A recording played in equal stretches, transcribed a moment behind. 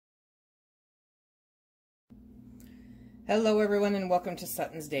Hello everyone and welcome to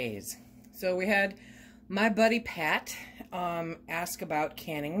SuttonsDaze. So we had my buddy Pat ask about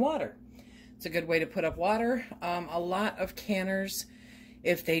canning water. It's a good way to put up water. A lot of canners,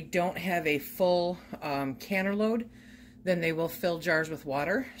 if they don't have a full canner load, then they will fill jars with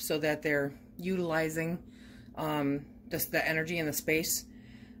water so that they're utilizing just the energy and the space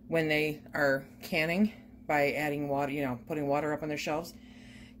when they are canning by adding water, putting water up on their shelves.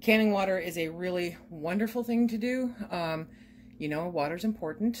 Canning water is a really wonderful thing to do. Water's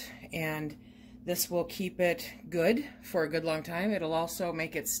important, and this will keep it good for a good long time. It'll also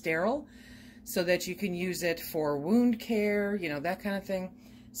make it sterile so that you can use it for wound care, that kind of thing.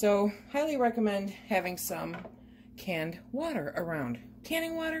 So, highly recommend having some canned water around.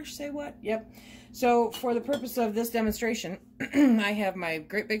 Canning water, say what? Yep. So, for the purpose of this demonstration, I have my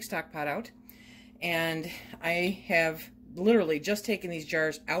great big stock pot out, and I have literally just taken these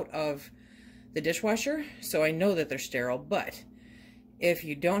jars out of the dishwasher, so I know that they're sterile. But if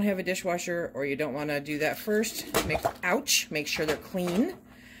you don't have a dishwasher or you don't want to do that first, make sure they're clean,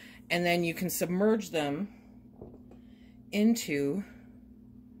 and then you can submerge them into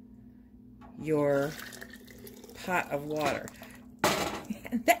your pot of water.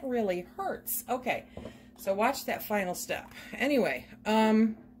 That really hurts. Okay, so watch that final step. Anyway,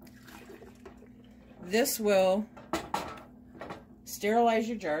 this will sterilize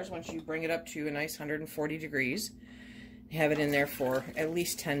your jars once you bring it up to a nice 140 degrees. Have it in there for at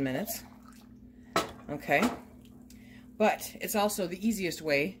least 10 minutes. Okay. But it's also the easiest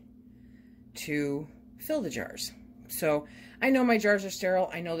way to fill the jars. So I know my jars are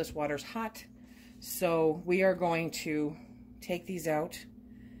sterile. I know this water's hot. So we are going to take these out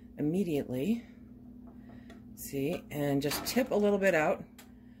immediately. See, and just tip a little bit out.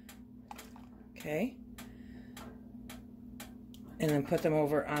 Okay. And then put them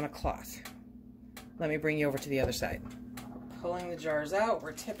over on a cloth. Let me bring you over to the other side. Pulling the jars out,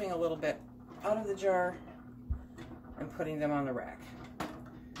 we're tipping a little bit out of the jar and putting them on the rack.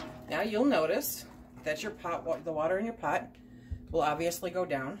 Now you'll notice that your pot, the water in your pot will obviously go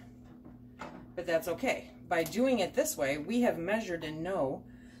down, but that's okay. By doing it this way, we have measured and know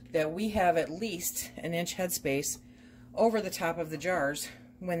that we have at least an inch headspace over the top of the jars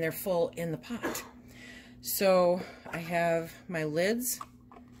when they're full in the pot. So I have my lids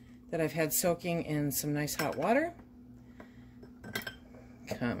that I've had soaking in some nice hot water.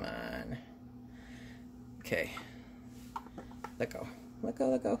 Come on. Okay. Let go. Let go,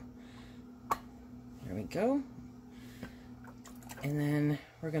 let go. There we go. And then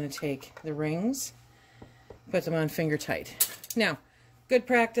we're going to take the rings, put them on finger tight. Now, good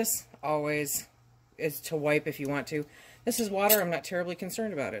practice always is to wipe if you want to. This is water. I'm not terribly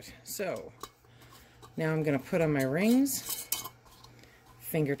concerned about it. So now I'm going to put on my rings,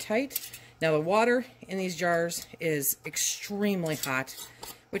 finger tight. Now the water in these jars is extremely hot,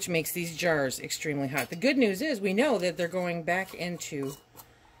 which makes these jars extremely hot. The good news is we know that they're going back into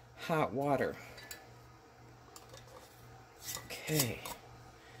hot water. Okay,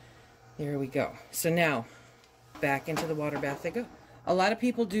 there we go. So now back into the water bath they go. A lot of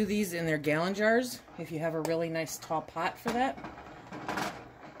people do these in their gallon jars, if you have a really nice tall pot for that.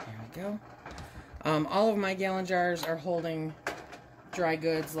 There we go. All of my gallon jars are holding dry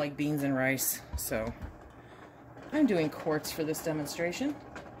goods like beans and rice, so I'm doing quarts for this demonstration.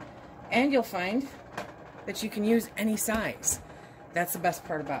 And you'll find that you can use any size. That's the best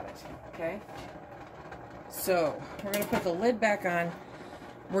part about it, okay? So we're going to put the lid back on.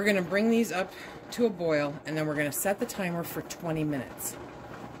 We're going to bring these up to a boil, and then we're going to set the timer for 20 minutes.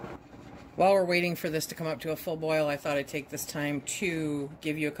 While we're waiting for this to come up to a full boil, I thought I'd take this time to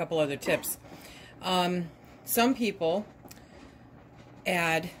give you a couple other tips. Some people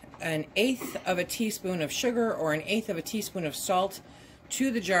add 1/8 of a teaspoon of sugar or 1/8 of a teaspoon of salt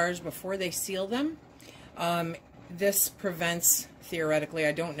to the jars before they seal them. This prevents, theoretically,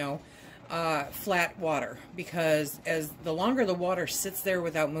 I don't know, flat water, because as the longer the water sits there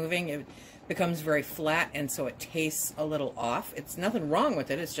without moving, it becomes very flat, and so it tastes a little off. It's nothing wrong with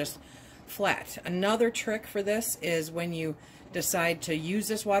it, it's just flat. Another trick for this is when you decide to use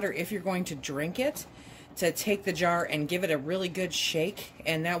this water, if you're going to drink it, to take the jar and give it a really good shake,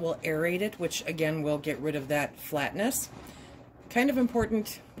 and that will aerate it, which again will get rid of that flatness. Kind of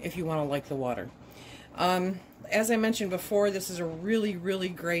important if you want to like the water. As I mentioned before, this is a really, really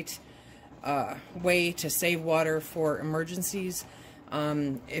great way to save water for emergencies.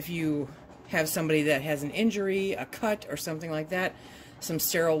 If you have somebody that has an injury, a cut, or something like that, some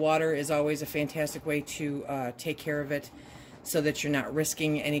sterile water is always a fantastic way to take care of it so that you're not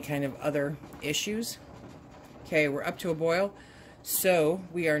risking any kind of other issues. Okay, we're up to a boil, so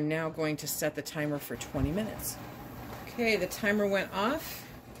we are now going to set the timer for 20 minutes. Okay, the timer went off.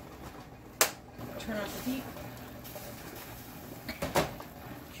 Turn off the heat.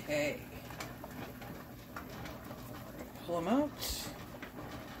 Okay. Pull them out.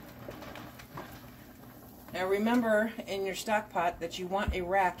 Now remember in your stock pot that you want a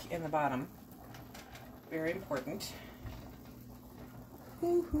rack in the bottom. Very important.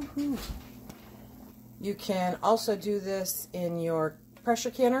 You can also do this in your pressure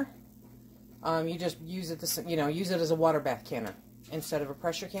canner. You just use it use it as a water bath canner instead of a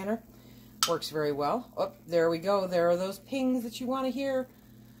pressure canner. Works very well. Oh, there we go. There are those pings that you want to hear.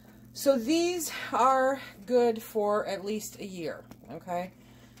 So these are good for at least a year. Okay.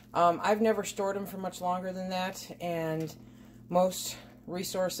 I've never stored them for much longer than that, and most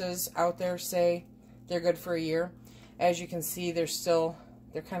resources out there say they're good for a year. As you can see, they're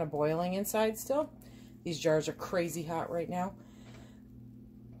kind of boiling inside still. These jars are crazy hot right now.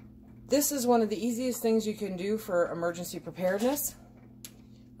 This is one of the easiest things you can do for emergency preparedness.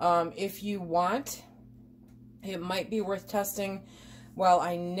 If you want, it might be worth testing. While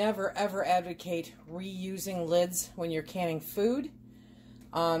I never ever advocate reusing lids when you're canning food,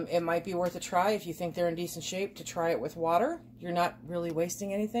 it might be worth a try if you think they're in decent shape to try it with water. You're not really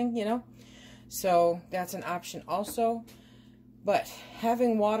wasting anything, you know. So that's an option also. But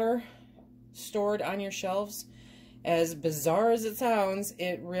having water stored on your shelves, as bizarre as it sounds,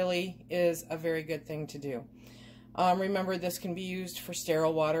 it really is a very good thing to do. Remember, this can be used for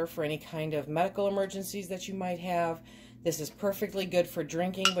sterile water for any kind of medical emergencies that you might have. This is perfectly good for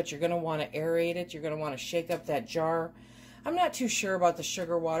drinking, but you're going to want to aerate it. You're going to want to shake up that jar. I'm not too sure about the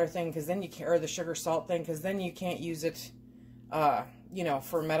sugar water thing, because then you can't, or the sugar salt thing, because then you can't use it, you know,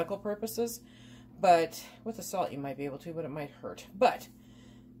 for medical purposes. But with the salt, you might be able to, but it might hurt. But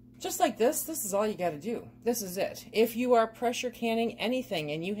just like this is all you got to do. This is it. If you are pressure canning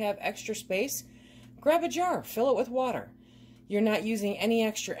anything and you have extra space, grab a jar, fill it with water. You're not using any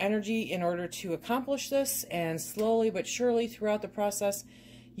extra energy in order to accomplish this, and slowly but surely throughout the process,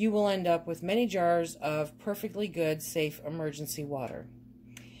 you will end up with many jars of perfectly good, safe emergency water.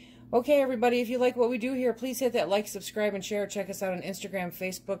 Okay, everybody, if you like what we do here, please hit that like, subscribe, and share. Check us out on Instagram,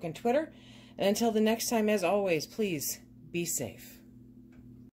 Facebook, and Twitter. And until the next time, as always, please be safe.